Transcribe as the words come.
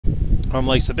Home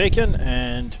likes the bacon,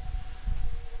 and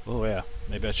oh yeah,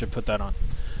 maybe I should put that on.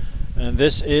 And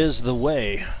this is the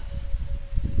way.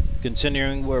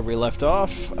 Continuing where we left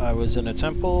off, I was in a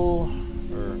temple,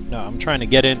 or no, I'm trying to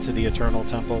get into the Eternal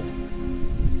Temple.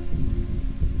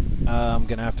 I'm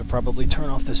gonna have to probably turn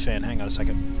off this fan. Hang on a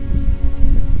second.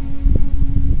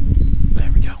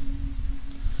 There we go.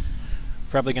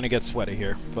 Probably gonna get sweaty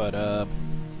here, but I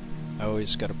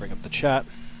always gotta bring up the chat.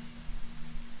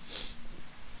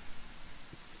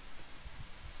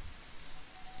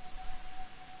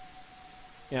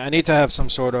 Yeah, I need to have some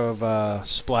sort of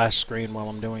splash screen while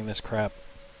I'm doing this crap.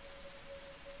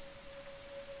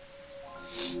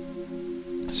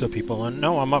 So people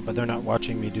know I'm up, but they're not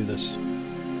watching me do this.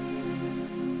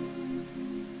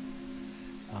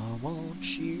 I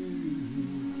want you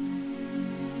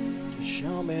to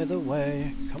show me the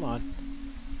way. Come on.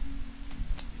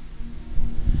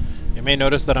 You may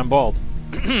notice that I'm bald.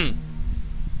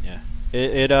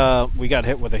 Yeah. We got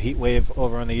hit with a heat wave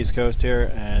over on the East Coast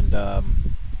here, and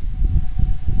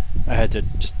I had to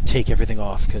just take everything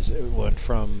off because it went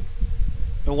from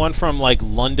like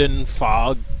London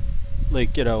fog,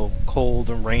 like, you know, cold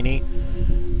and rainy,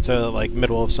 to like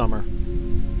middle of summer.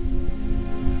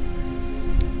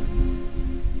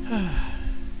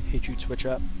 Hate you, Twitch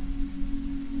up.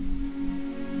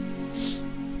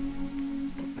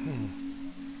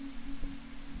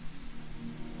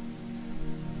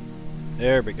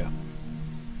 There we go.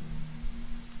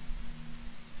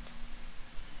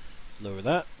 Lower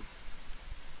that.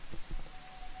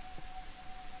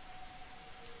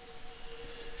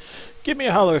 Give me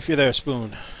a holler if you're there,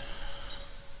 Spoon.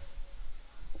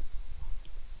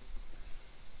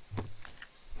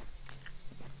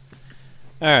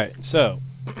 Alright, so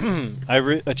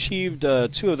I achieved 2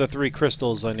 of the 3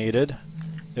 crystals I needed.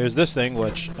 There's this thing,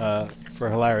 which, for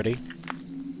hilarity,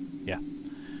 yeah,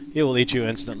 he will eat you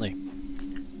instantly.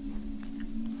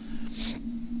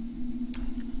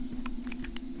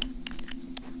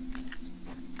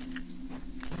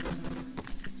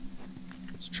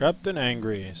 Trapped and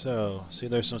angry. So, see,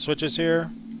 there's some switches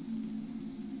here.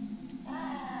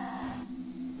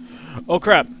 Oh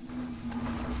crap!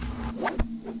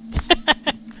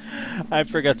 I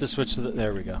forgot to switch to the.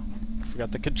 There we go. I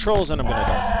forgot the controls, and I'm gonna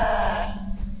die.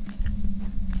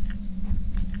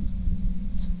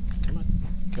 Come on,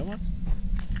 come on.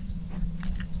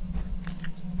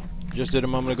 Just did a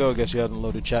moment ago. I guess you hadn't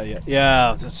loaded chat yet.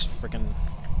 Yeah, that's freaking.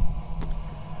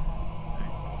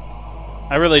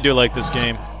 I really do like this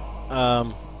game.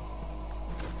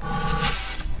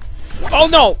 Oh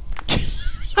no!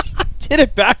 Did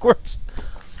it backwards.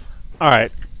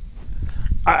 Alright.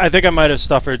 I think I might have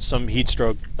suffered some heat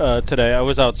stroke today. I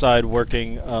was outside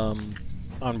working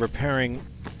on repairing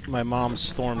my mom's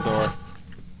storm door.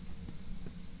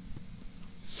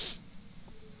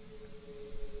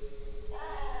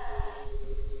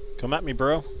 Come at me,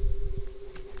 bro.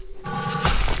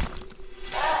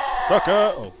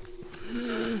 Sucker! Oh.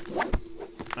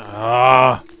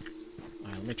 Ah!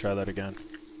 Right, let me try that again.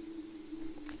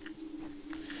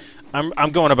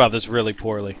 I'm going about this really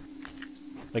poorly.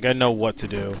 Like, I know what to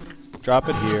do. Drop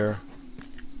it here.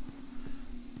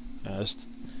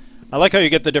 I like how you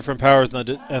get the different powers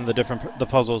and the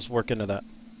puzzles work into that.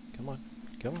 Come on,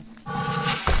 come on.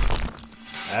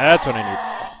 That's what I need.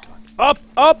 Oh, up,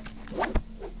 up.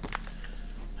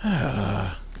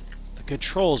 The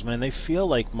controls, man, they feel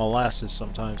like molasses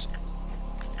sometimes.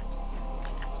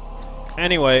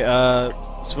 Anyway,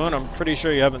 Spoon, I'm pretty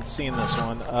sure you haven't seen this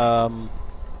one.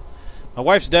 My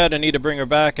wife's dead. I need to bring her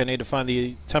back. I need to find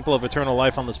the Temple of Eternal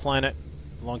Life on this planet.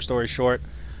 Long story short,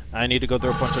 I need to go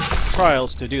through a bunch of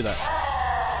trials to do that.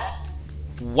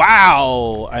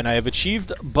 Wow! And I have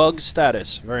achieved bug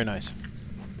status. Very nice.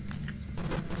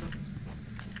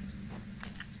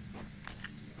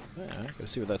 Yeah, I gotta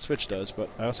see what that switch does, but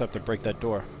I also have to break that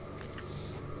door.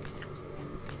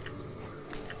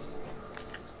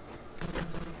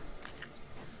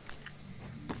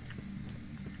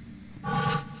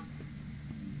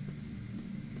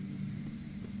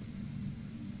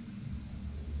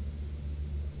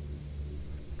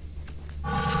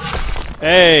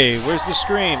 Hey, where's the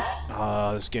screen?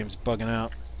 Ah, this game's bugging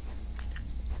out.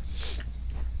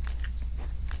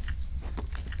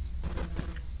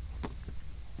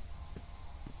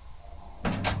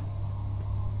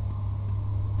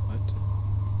 What?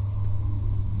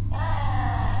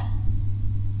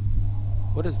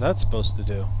 What is that supposed to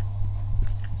do?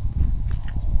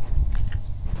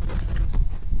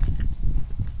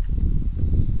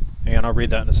 Hang on, I'll read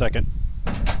that in a second.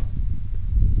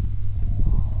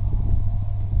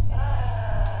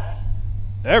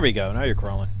 There we go, now you're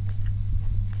crawling.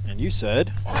 And you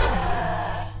said...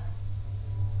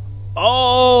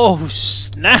 Oh,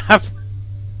 snap!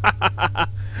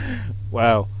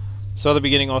 Wow. Saw the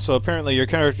beginning also. Apparently your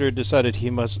character decided he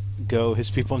must go. His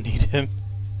people need him.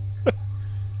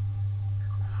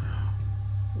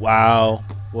 Wow.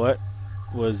 What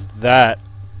was that?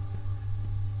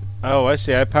 Oh, I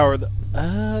see. I powered the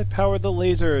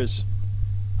lasers.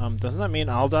 Doesn't that mean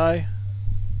I'll die?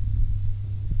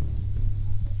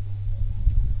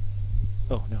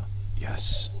 Oh, no.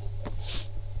 Yes.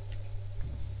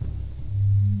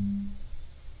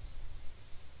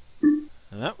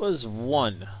 And that was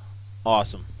 1.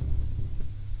 Awesome.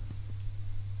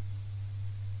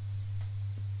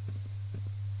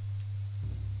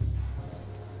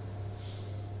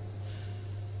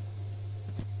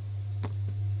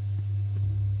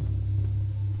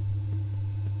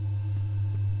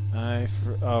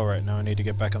 Oh, right. Now I need to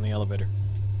get back on the elevator.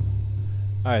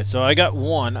 Alright, so I got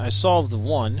 1. I solved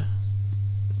 1.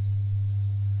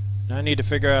 Now I need to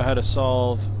figure out how to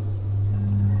solve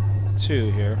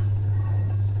 2 here.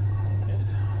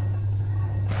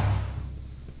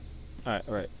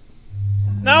 Alright.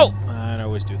 No! I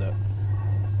always do that.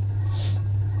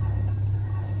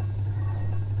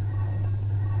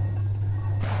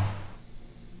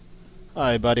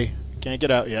 Hi, buddy. Can't get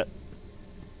out yet.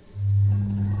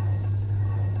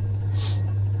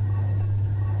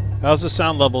 How's the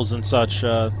sound levels and such,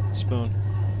 Spoon?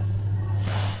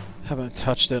 Haven't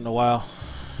touched it in a while.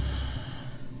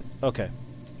 Okay.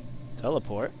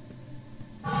 Teleport.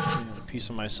 A piece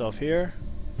of myself here.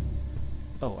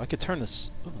 Oh, I could turn this.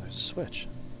 Oh, there's a switch.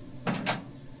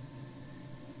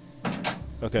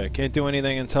 Okay, can't do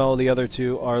anything until the other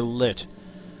 2 are lit.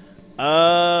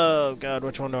 Oh, God,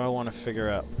 which one do I want to figure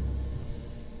out?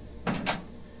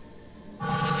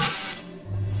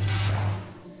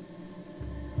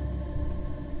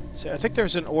 See, I think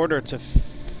there's an order to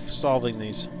solving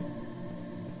these.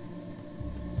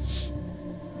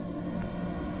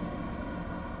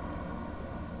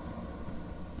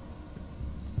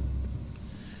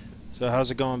 So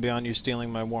how's it going beyond you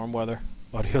stealing my warm weather?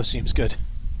 Audio seems good.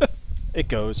 It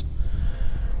goes.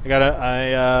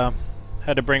 I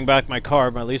had to bring back my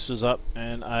car. My lease was up,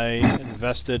 and I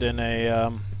invested in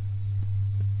a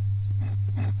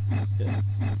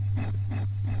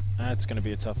that's gonna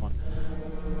be a tough one.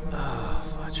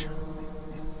 Oh, fudge.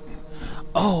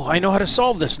 Oh, I know how to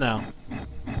solve this now.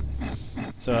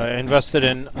 So I invested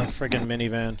in a friggin'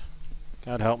 minivan.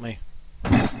 God help me.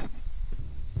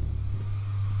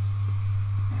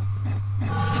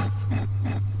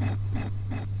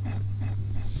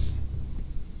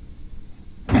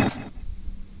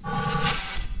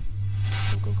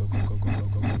 Go.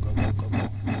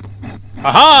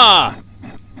 Aha!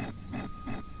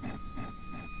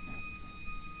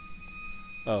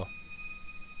 Oh.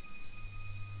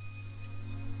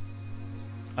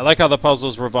 I like how the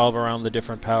puzzles revolve around the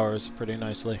different powers pretty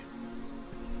nicely.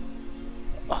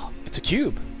 Oh, it's a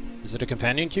cube. Is it a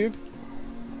companion cube?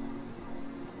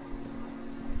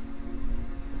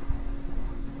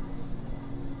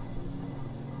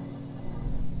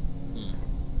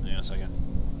 Hang on a second.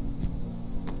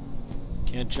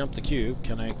 Can't jump the cube.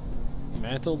 Can I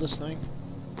mantle this thing?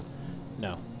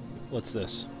 No. What's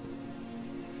this?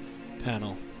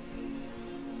 Panel.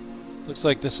 Looks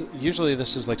like this. Usually,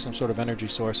 this is like some sort of energy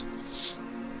source.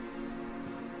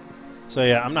 So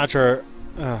yeah, I'm not sure.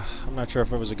 I'm not sure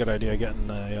if it was a good idea getting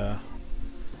the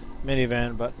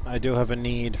minivan, but I do have a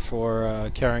need for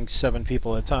carrying 7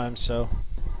 people at a time, so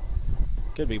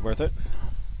could be worth it.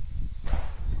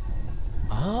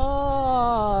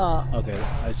 Ah, okay.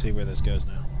 I see where this goes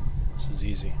now. This is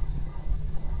easy.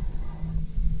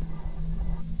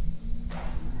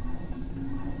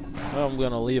 Well, I'm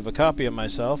going to leave a copy of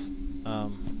myself.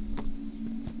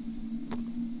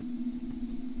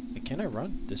 Can I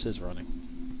run? This is running.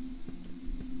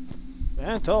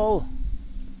 Mantle!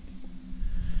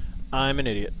 I'm an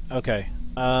idiot. Okay.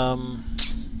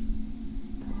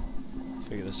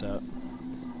 Figure this out.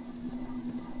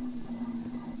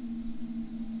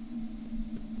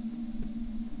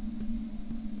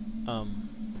 Why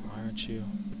aren't you...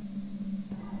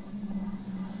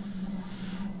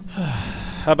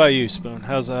 How about you, Spoon?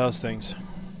 How's things?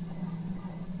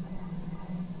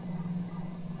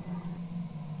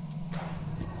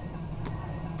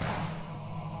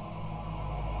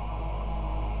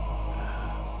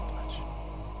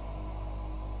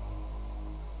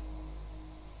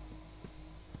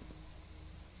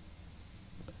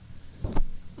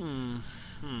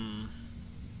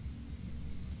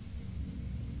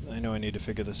 I know I need to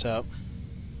figure this out.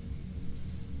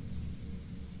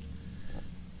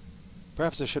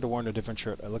 Perhaps I should have worn a different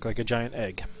shirt. I look like a giant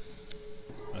egg.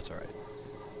 That's alright.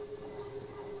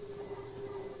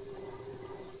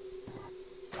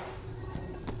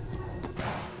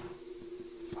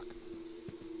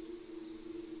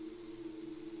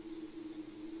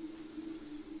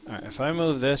 if I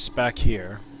move this back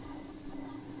here...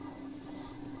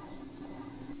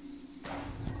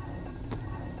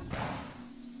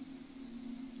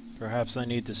 Perhaps I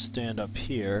need to stand up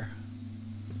here.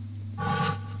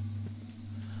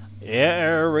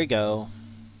 There we go.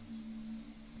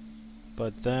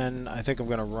 But then I think I'm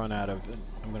going to run out of it.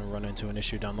 I'm going to run into an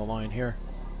issue down the line here.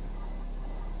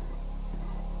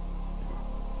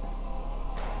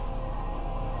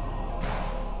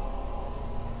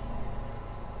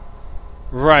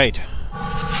 Right.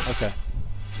 Okay.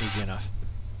 Easy enough.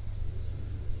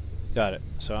 Got it.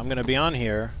 So I'm going to be on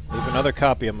here, leave another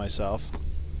copy of myself,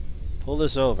 pull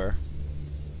this over.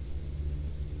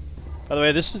 By the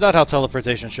way, this is not how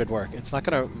teleportation should work. It's not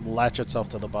going to latch itself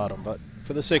to the bottom, but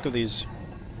for the sake of these,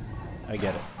 I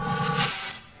get it.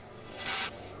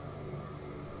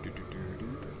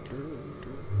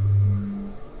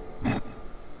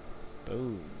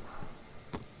 Boom.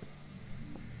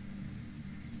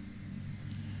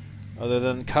 Other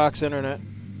than Cox Internet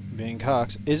being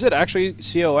Cox, is it actually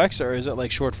COX or is it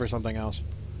like short for something else?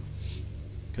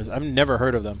 Because I've never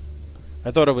heard of them.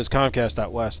 I thought it was Comcast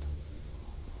out west.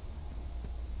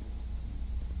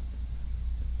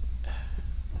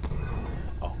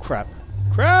 Oh crap!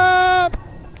 Crap!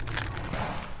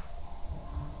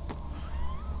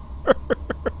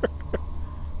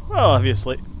 Well,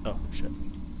 obviously. Oh shit!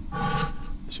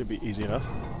 Should be easy enough.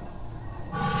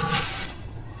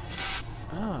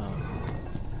 Oh.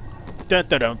 Da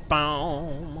da da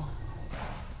boom.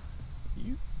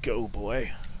 You go,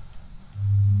 boy.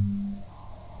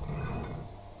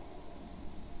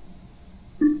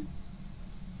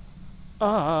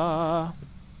 Oh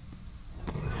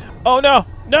no!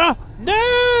 No!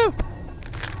 No!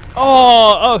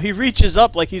 Oh, he reaches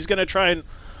up like he's gonna try and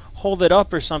hold it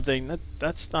up or something.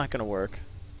 That's not gonna work.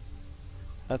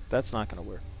 That's not gonna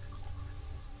work.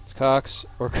 It's Cox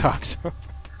or Cox.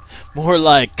 More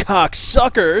like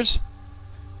cocksuckers.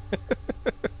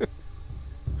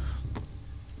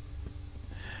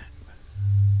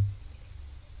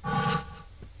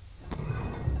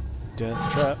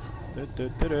 Death trap.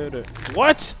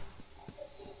 What?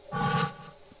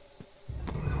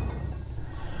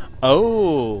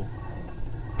 Oh.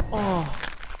 Oh.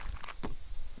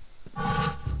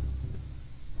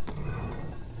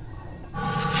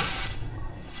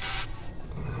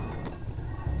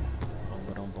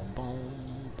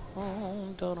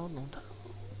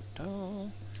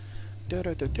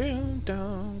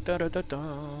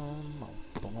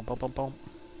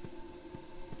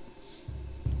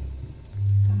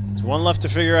 There's one left to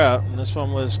figure out, and this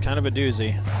one was kind of a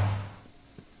doozy.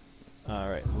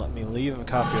 Alright, let me leave a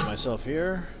copy of myself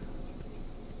here.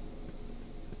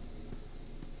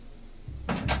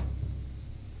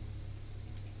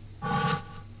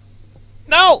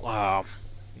 No! Oh,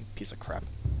 you piece of crap.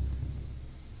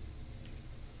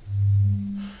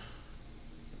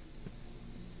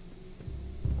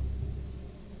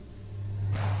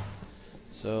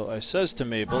 So I says to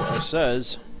Mabel, I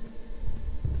says...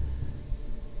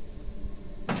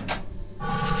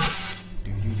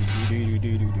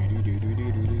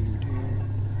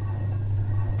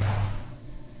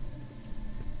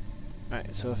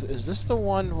 Alright, so is this the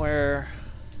one where...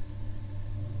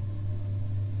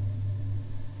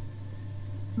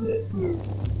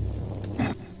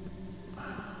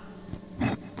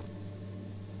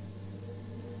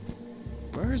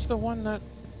 Where's the one that...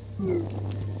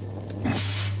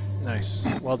 Nice.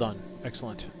 Well done.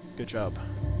 Excellent. Good job.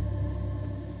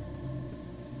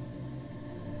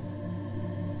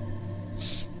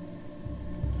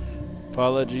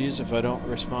 Apologies if I don't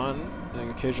respond.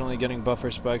 I'm occasionally getting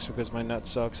buffer spikes because my net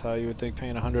sucks. How you would think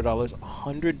paying $100.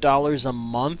 $100 a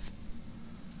month?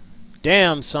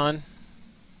 Damn, son.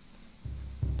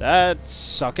 That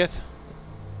sucketh.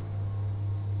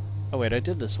 Oh wait, I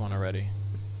did this one already.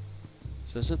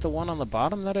 So is it the one on the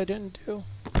bottom that I didn't do?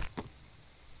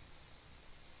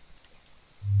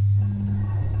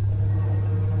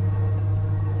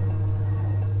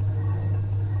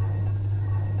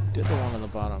 Did the one on the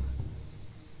bottom.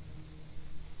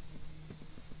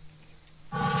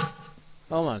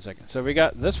 Hold on a second. So we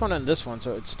got this one and this one,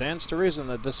 so it stands to reason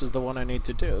that this is the one I need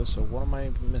to do. So what am I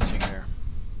missing here?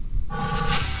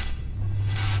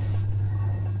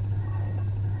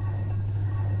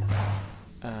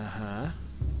 Uh-huh.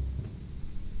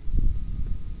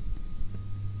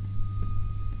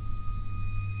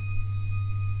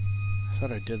 I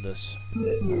thought I did this.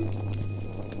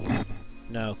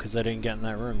 No, because I didn't get in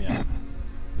that room yet.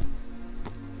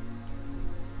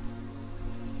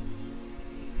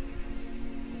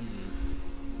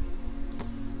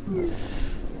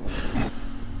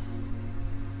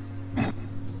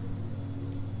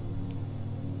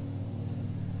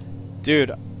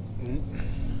 Dude,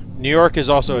 New York is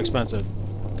also expensive.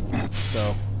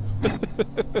 So,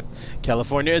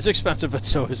 California is expensive, but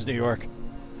so is New York.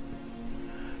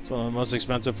 It's one of the most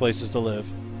expensive places to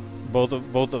live. Both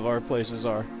of our places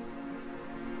are.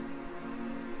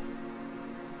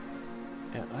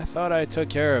 And I thought I took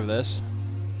care of this.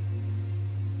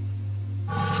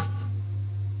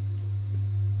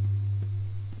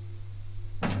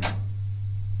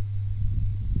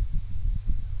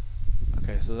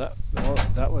 Okay, so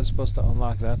that was supposed to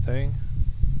unlock that thing,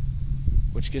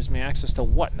 which gives me access to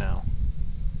what now?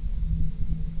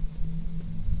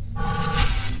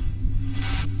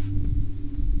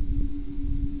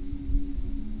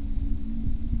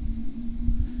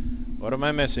 What am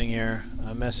I missing here?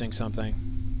 I'm missing something.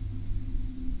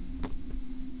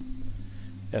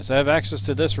 Yes, I have access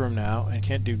to this room now and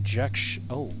can't do jack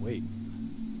oh, wait.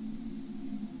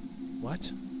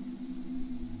 What?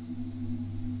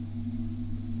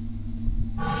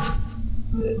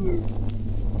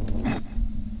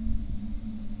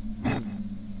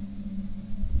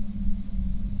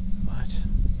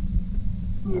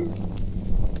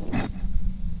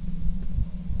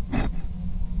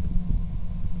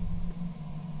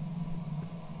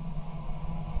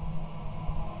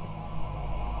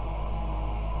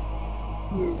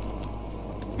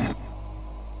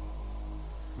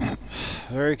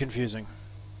 Very confusing.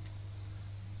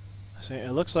 See,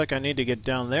 it looks like I need to get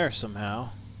down there somehow.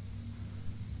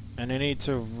 And I need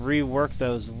to rework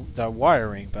that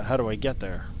wiring, but how do I get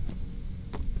there?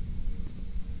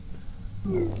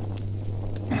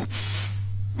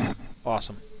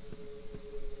 Awesome.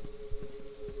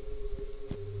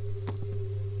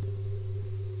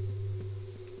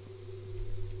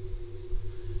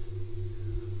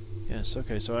 Yes,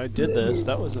 okay, so I did this.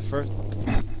 That was the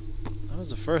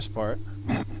first part.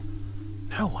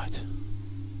 Now what?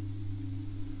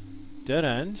 Dead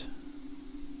end.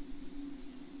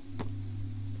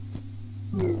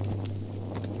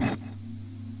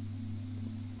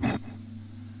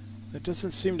 There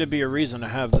doesn't seem to be a reason to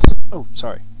have this. Oh,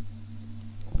 sorry.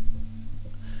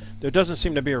 There doesn't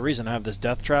seem to be a reason to have this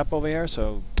death trap over here,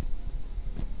 so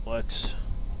let's.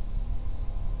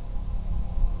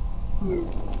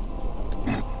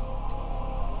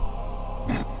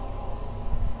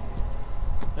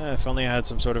 If only I had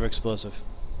some sort of explosive.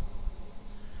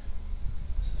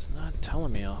 This is not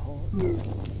telling me a whole.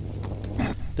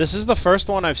 This is the first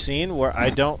one I've seen where I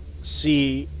don't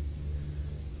see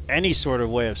any sort of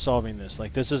way of solving this.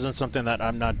 Like, this isn't something that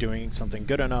I'm not doing something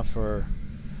good enough for.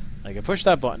 Like, I push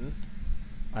that button,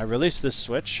 I release this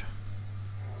switch,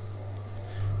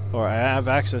 or I have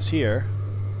access here.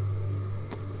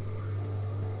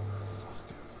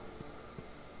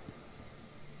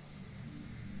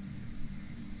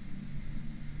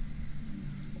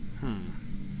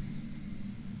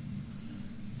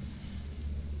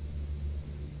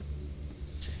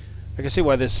 I can see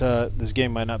why this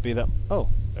game might not be that. Oh,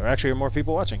 there actually are more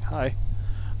people watching. Hi.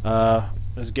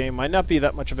 This game might not be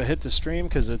that much of a hit to stream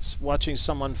because it's watching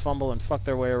someone fumble and fuck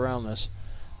their way around this,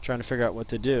 trying to figure out what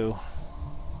to do.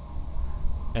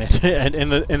 And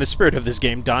in the spirit of this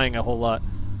game, dying a whole lot.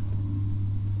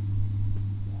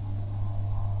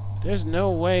 There's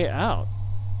no way out.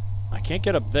 I can't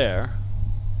get up there.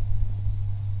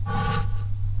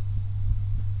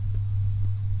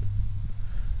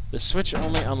 The switch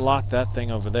only unlocked that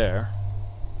thing over there.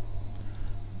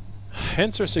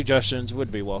 Hints or suggestions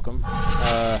would be welcome.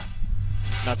 Not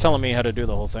telling me how to do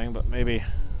the whole thing, but maybe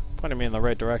pointing me in the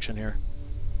right direction here.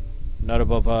 Not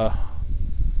above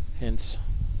hints.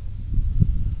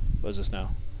 What is this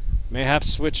now? Mayhap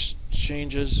switch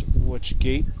changes which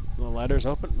gate the ladder's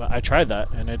open. But I tried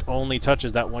that, and it only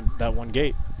touches that one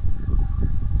gate.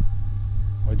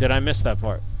 Or did I miss that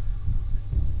part?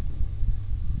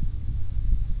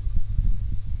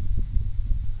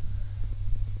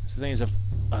 So the thing is, if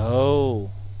oh.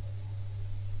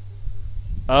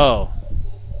 I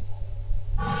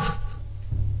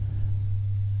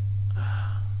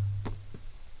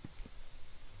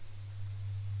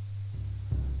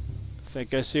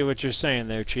think I see what you're saying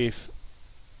there, Chief.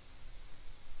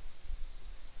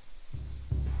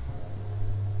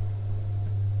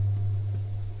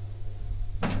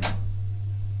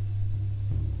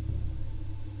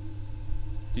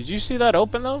 Did you see that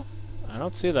open, though? I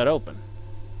don't see that open.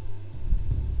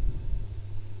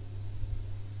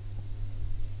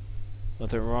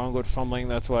 Nothing wrong with fumbling,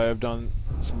 that's why I've done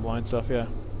some blind stuff, yeah.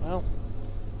 Well,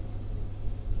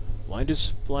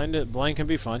 blind can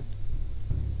be fun.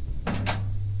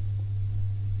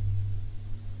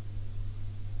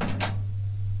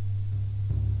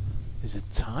 Is it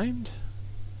timed?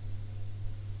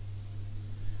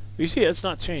 You see, it's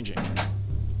not changing.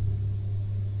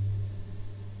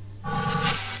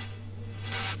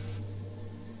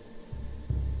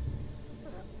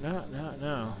 No, no,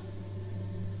 no.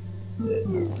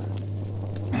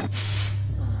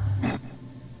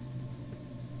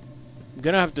 I'm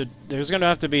gonna have to. There's gonna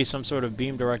have to be some sort of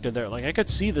beam directed there. Like I could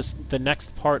see this, the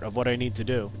next part of what I need to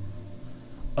do.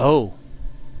 Oh.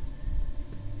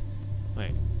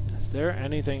 Wait, is there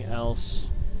anything else?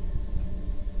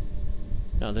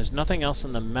 No, there's nothing else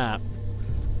in the map.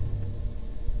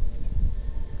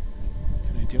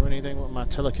 Can I do anything with my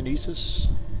telekinesis?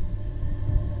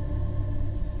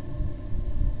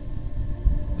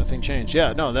 Nothing changed.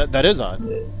 Yeah, no, that is odd.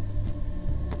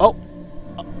 Oh!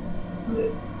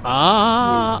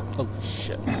 Ah! Oh,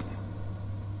 shit.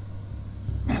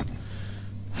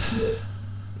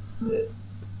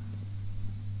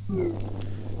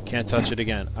 Can't touch it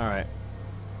again. Alright.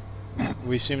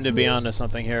 We seem to be onto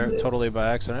something here, totally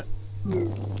by accident.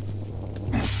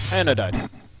 And I died.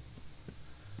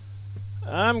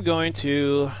 I'm going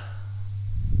to...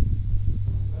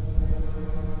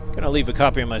 Gonna leave a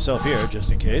copy of myself here,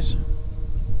 just in case.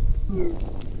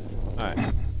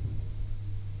 Alright.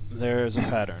 There's a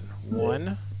pattern.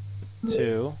 1,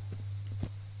 2...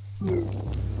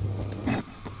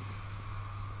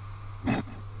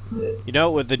 You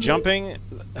know, with the jumping,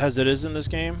 as it is in this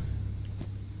game,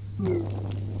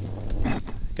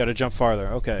 gotta jump farther.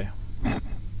 Okay. That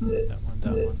one,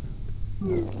 that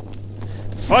one.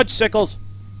 Fudge sickles!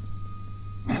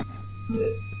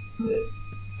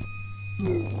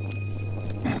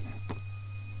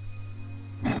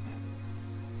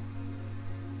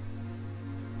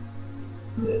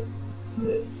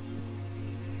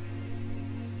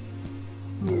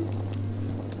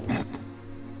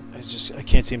 I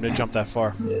can't seem to jump that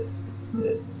far.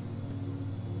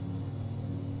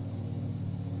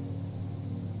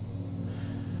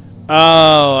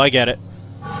 Oh, I get it.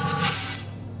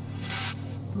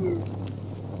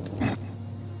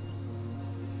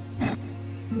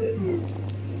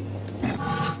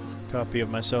 Copy of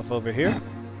myself over here.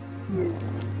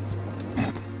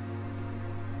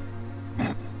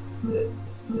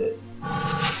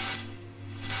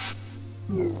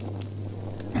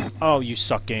 Oh, you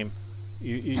suck, game.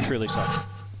 You truly suck.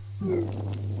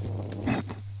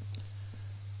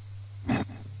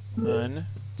 1,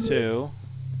 2,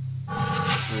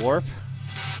 warp.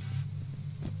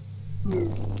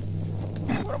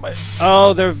 Where am I?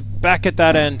 Oh, they're back at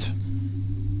that end.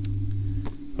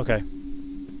 Okay.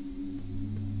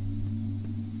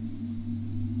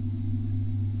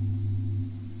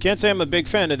 Can't say I'm a big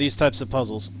fan of these types of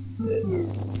puzzles.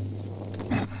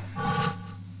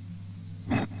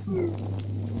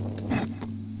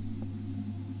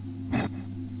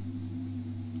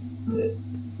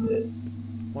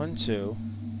 One, two.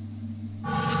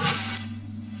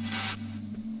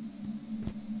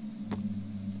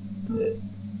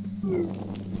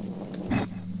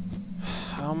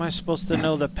 How am I supposed to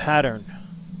know the pattern?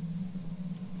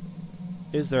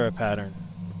 Is there a pattern?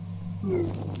 Burn,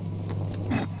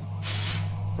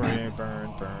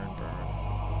 burn, burn, burn.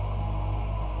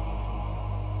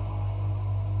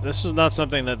 This is not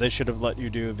something that they should have let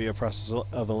you do via process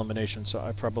of elimination, so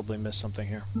I probably missed something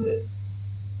here.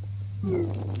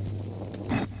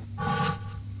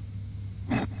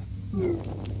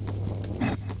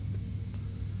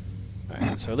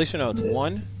 Alright, so at least you know it's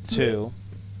 1, 2,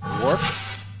 warp,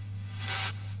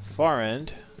 far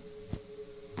end,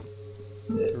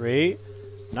 3,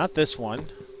 not this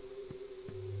one,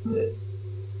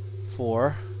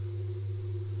 4,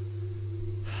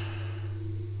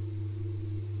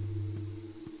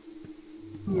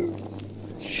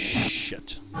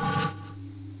 shit.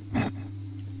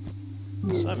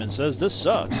 Simon says this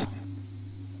sucks.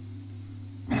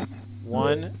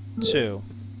 1, 2.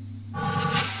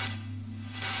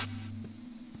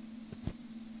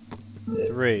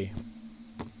 3,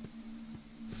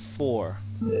 4.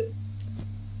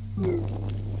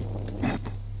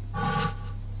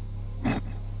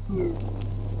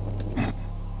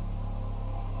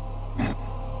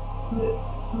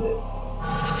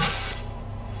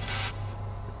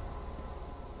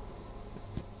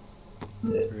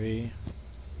 Three,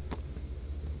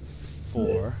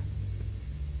 4,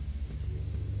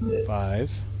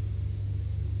 5,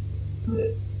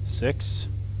 6.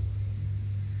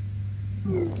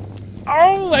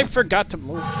 Oh, I forgot to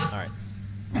move. Alright.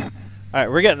 Alright,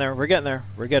 we're getting there. We're getting there.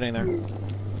 We're getting there.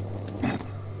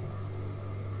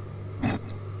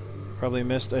 Probably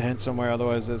missed a hint somewhere,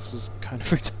 otherwise this is kind of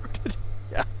retarded.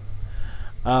 Yeah.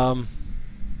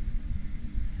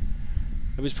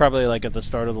 It was probably like at the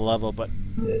start of the level, but...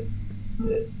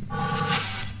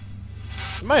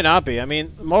 It might not be. I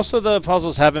mean, most of the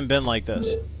puzzles haven't been like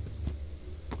this.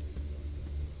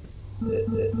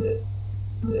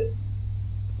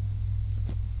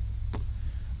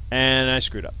 And I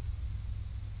screwed up.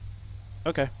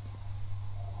 Okay.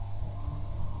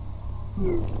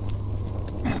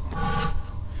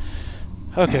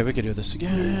 Okay, we can do this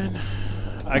again.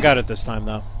 I got it this time,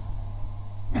 though.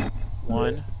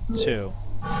 1, 2.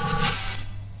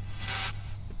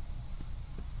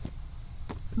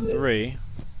 3.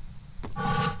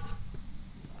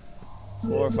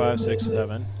 4, 5, 6,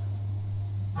 7.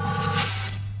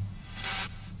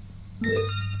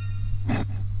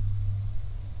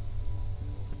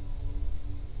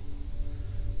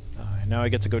 Alright, now I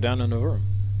get to go down in the room.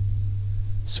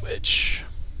 Switch.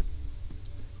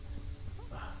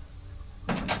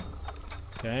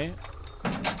 Okay.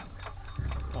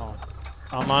 Oh,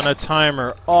 I'm on a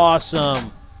timer.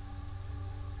 Awesome.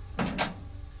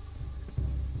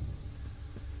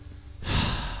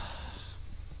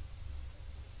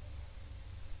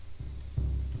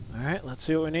 Alright, let's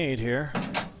see what we need here.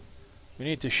 We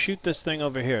need to shoot this thing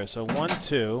over here. So 1,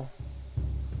 2.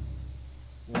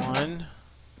 1,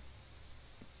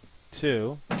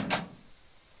 2.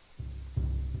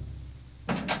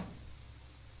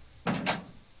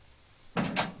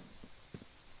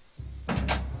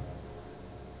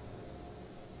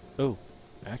 Oh,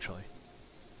 actually.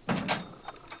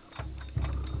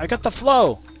 I got the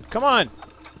flow! Come on!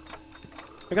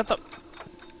 I got the...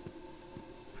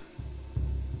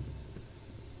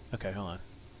 Okay, hold on.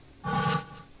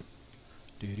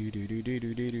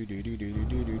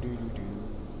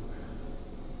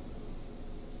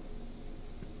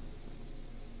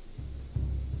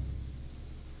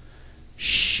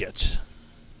 Shit.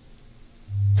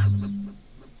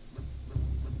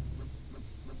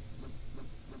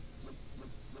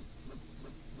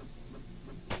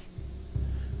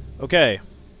 Okay.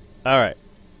 Alright.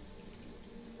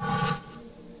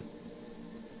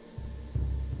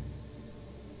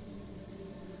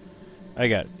 I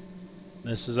got it.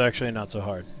 This is actually not so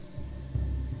hard.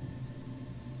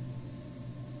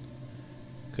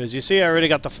 Because you see I already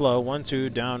got the flow. 1, 2,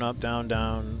 down, up, down,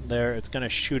 down. There. It's going to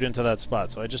shoot into that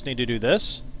spot. So I just need to do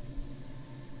this.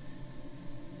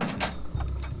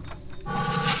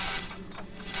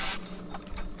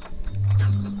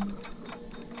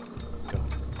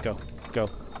 Go, go,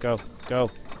 go,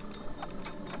 go.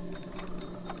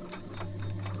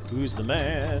 Who's the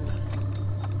man?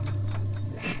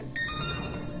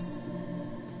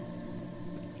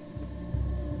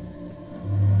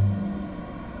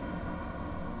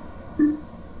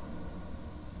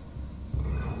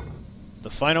 The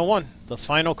final one. The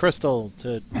final crystal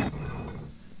to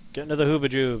get into the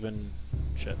Hoobajube and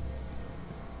shit.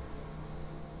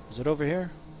 Is it over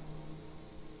here?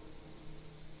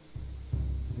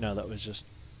 No, that was just...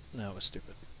 that was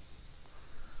stupid.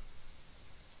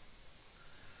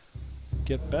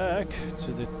 Get back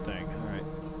to the thing. Alright.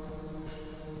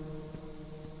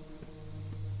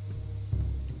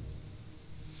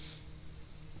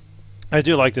 I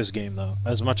do like this game, though.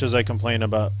 As much as I complain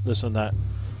about this and that.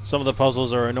 Some of the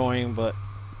puzzles are annoying, but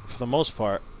for the most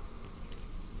part...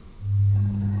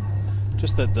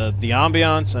 just the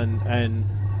ambiance and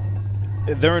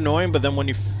they're annoying, but then when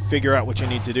you figure out what you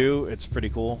need to do, it's pretty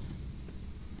cool.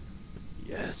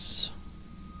 Yes.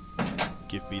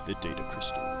 Give me the data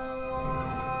crystal.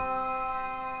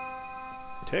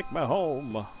 Take me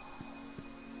home.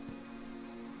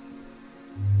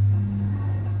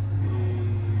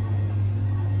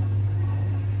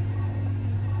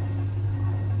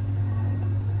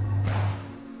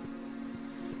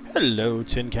 Hello,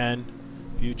 Tin Can.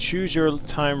 If you choose your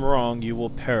time wrong, you will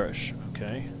perish.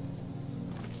 Okay.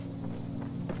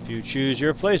 If you choose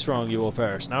your place wrong, you will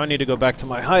perish. Now I need to go back to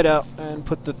my hideout and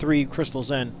put the 3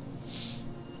 crystals in.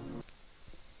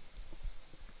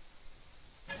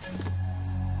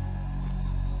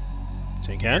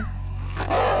 Tin Can?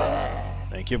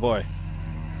 Thank you, boy.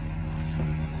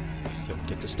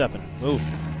 Get to stepping. Move.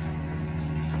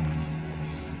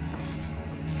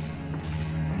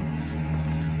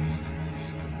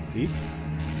 Beep.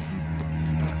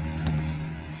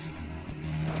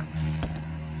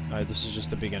 Alright, this is just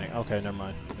the beginning. Okay, never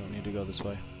mind. We don't need to go this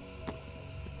way.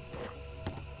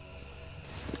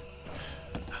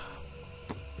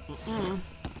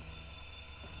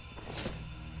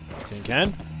 Tin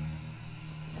Can?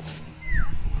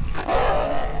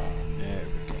 There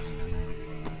we go.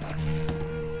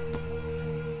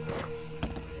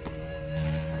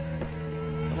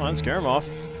 Come on, scare him off.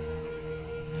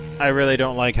 I really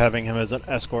don't like having him as an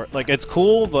escort. Like, it's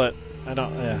cool, but I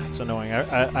don't... yeah, it's annoying.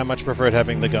 I much preferred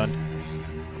having the gun.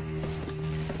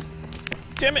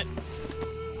 Damn it!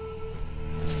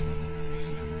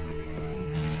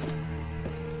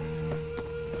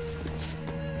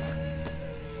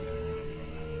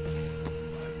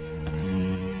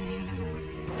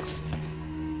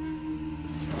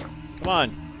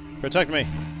 on. Protect me.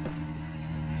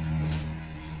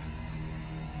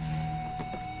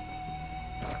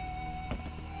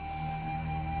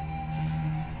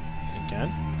 Tin can.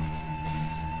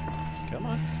 Come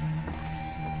on.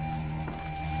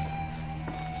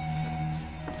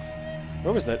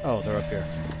 Where was that? Oh, they're up here.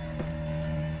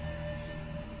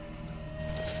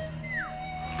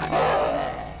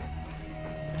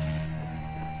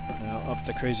 Now up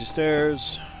the crazy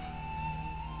stairs.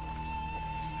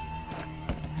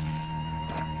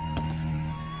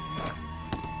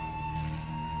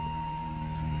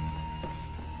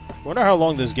 Wonder how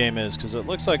long this game is, because it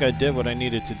looks like I did what I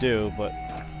needed to do, but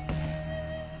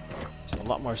there's a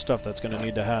lot more stuff that's going to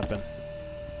need to happen.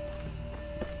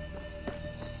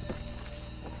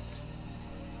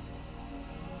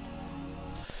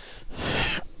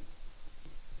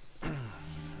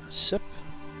 Sip.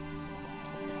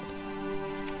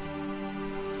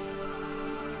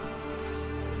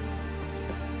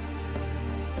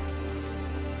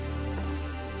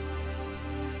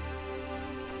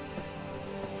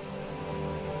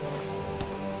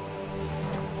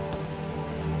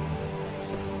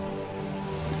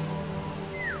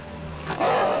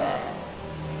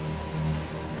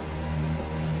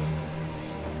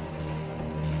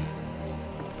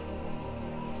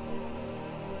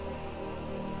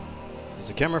 Is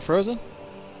the camera frozen?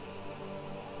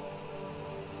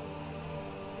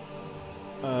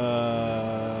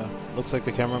 Looks like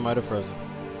the camera might have frozen.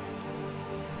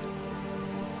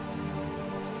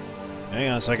 Hang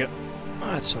on a second.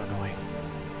 Oh, that's so annoying.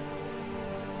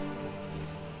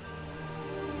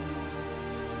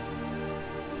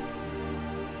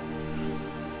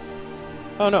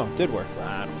 Oh no, it did work.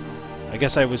 I don't know. I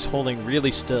guess I was holding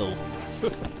really still.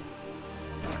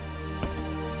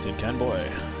 Tin can boy.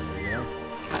 There you go.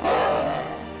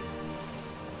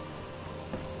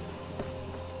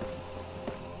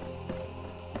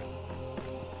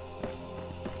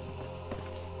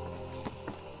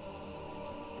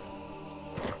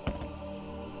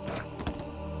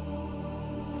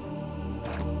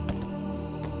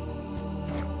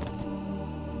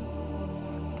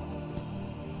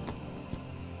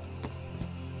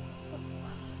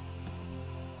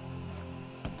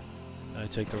 I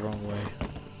take the wrong way.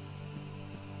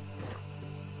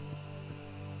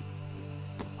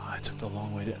 Oh, I took the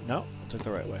long way. No, I took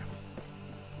the right way.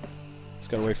 Just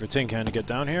gotta wait for Tin Can to get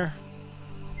down here.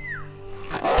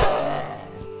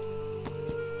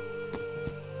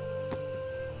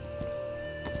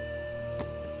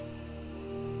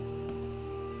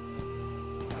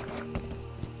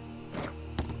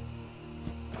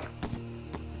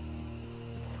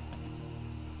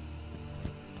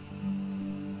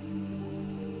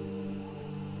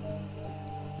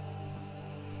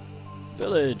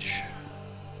 Village.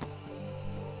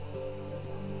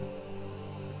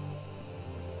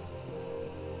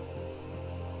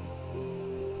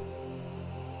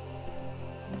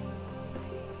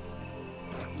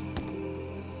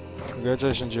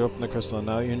 Congratulations, you opened the crystal.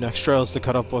 Now your next trial is to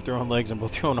cut off both your own legs and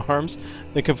both your own arms,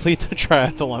 then complete the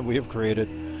triathlon we have created.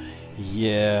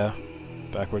 Yeah.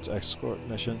 Backwards escort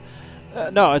mission.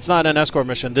 No, it's not an escort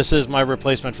mission. This is my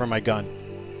replacement for my gun.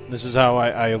 This is how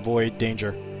I avoid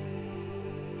danger.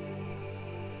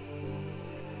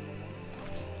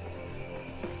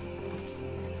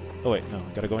 Oh wait, no,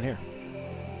 I gotta go in here.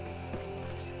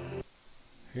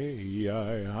 Hey,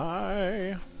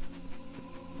 hi.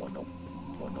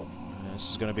 This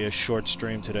is gonna be a short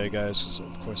stream today, guys, so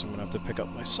of course I'm gonna have to pick up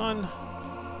my son.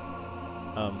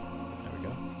 There we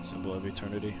go. Symbol of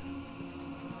Eternity.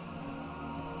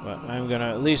 But I'm gonna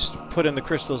at least put in the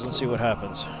crystals and see what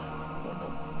happens.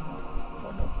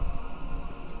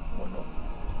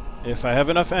 If I have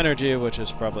enough energy, which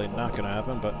is probably not gonna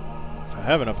happen, but if I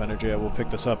have enough energy, I will pick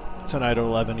this up tonight at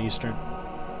 11 Eastern.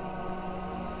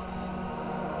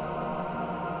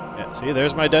 Yeah, see,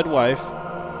 there's my dead wife,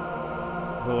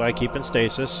 who I keep in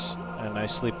stasis, and I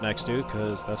sleep next to,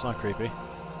 because that's not creepy.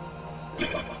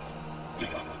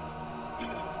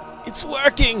 It's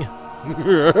working!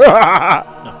 No.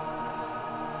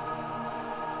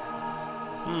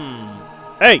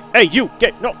 Hey! Hey, you!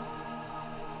 Get... No!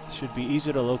 It should be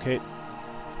easy to locate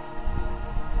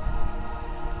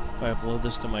if I upload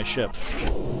this to my ship.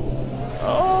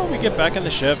 Oh, we get back in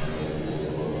the ship.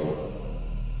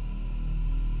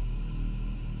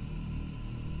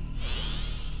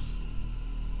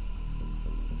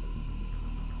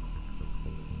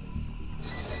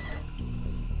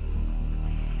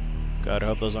 God, I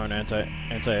hope those aren't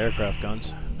anti-aircraft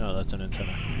guns. No, that's an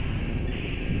antenna.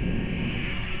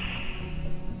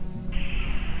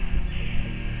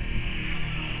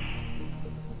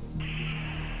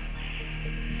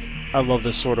 I love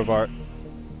this sort of art.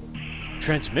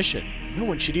 Transmission? No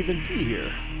one should even be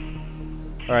here.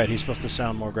 Alright, he's supposed to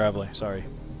sound more gravelly. Sorry.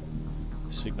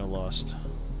 Signal lost.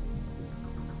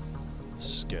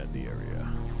 Scan the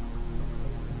area.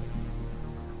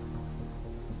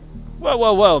 Well,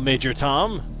 well, well, Major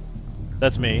Tom.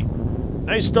 That's me.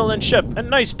 Nice stolen ship, and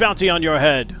nice bounty on your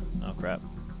head. Oh, crap.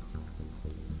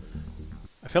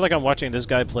 I feel like I'm watching this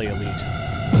guy play Elite.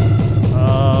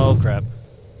 Oh, crap.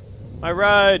 My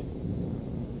ride!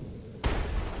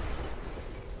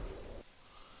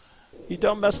 You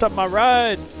done messed up my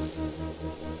ride!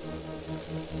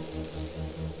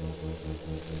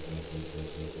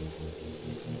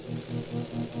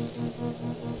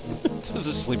 Just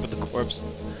asleep with the corpse.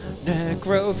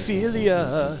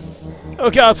 Necrophilia! Oh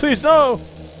god, please no!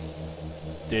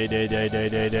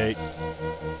 Day.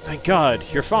 Thank god,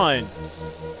 you're fine.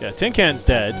 Yeah, Tin Can's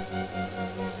dead.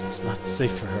 It's not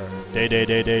safe for her. Day.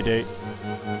 You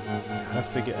have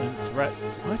to get in threat.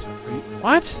 What?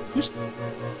 What? Who's...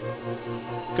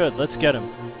 Good, let's get him.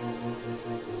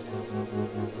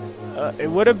 It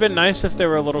would have been nice if they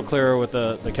were a little clearer with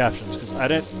the captions, because I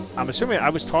didn't... I'm assuming I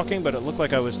was talking, but it looked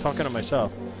like I was talking to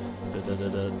myself.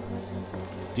 The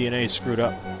DNA screwed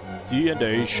up.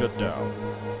 DNA shut down.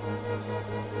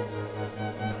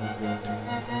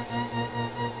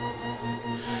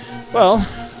 Well,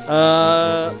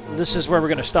 this is where we're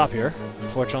going to stop here.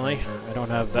 Unfortunately, I don't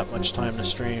have that much time to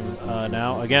stream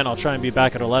now. Again, I'll try and be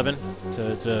back at 11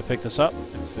 to pick this up,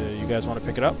 if you guys want to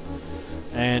pick it up.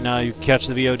 And you can catch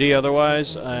the VOD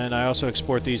otherwise, and I also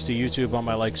export these to YouTube on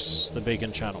my Likes the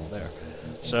Bacon channel there.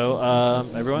 So,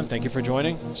 everyone, thank you for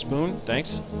joining. Spoon,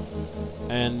 thanks.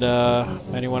 And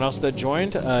anyone else that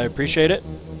joined, I appreciate it.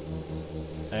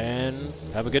 And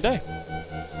have a good day.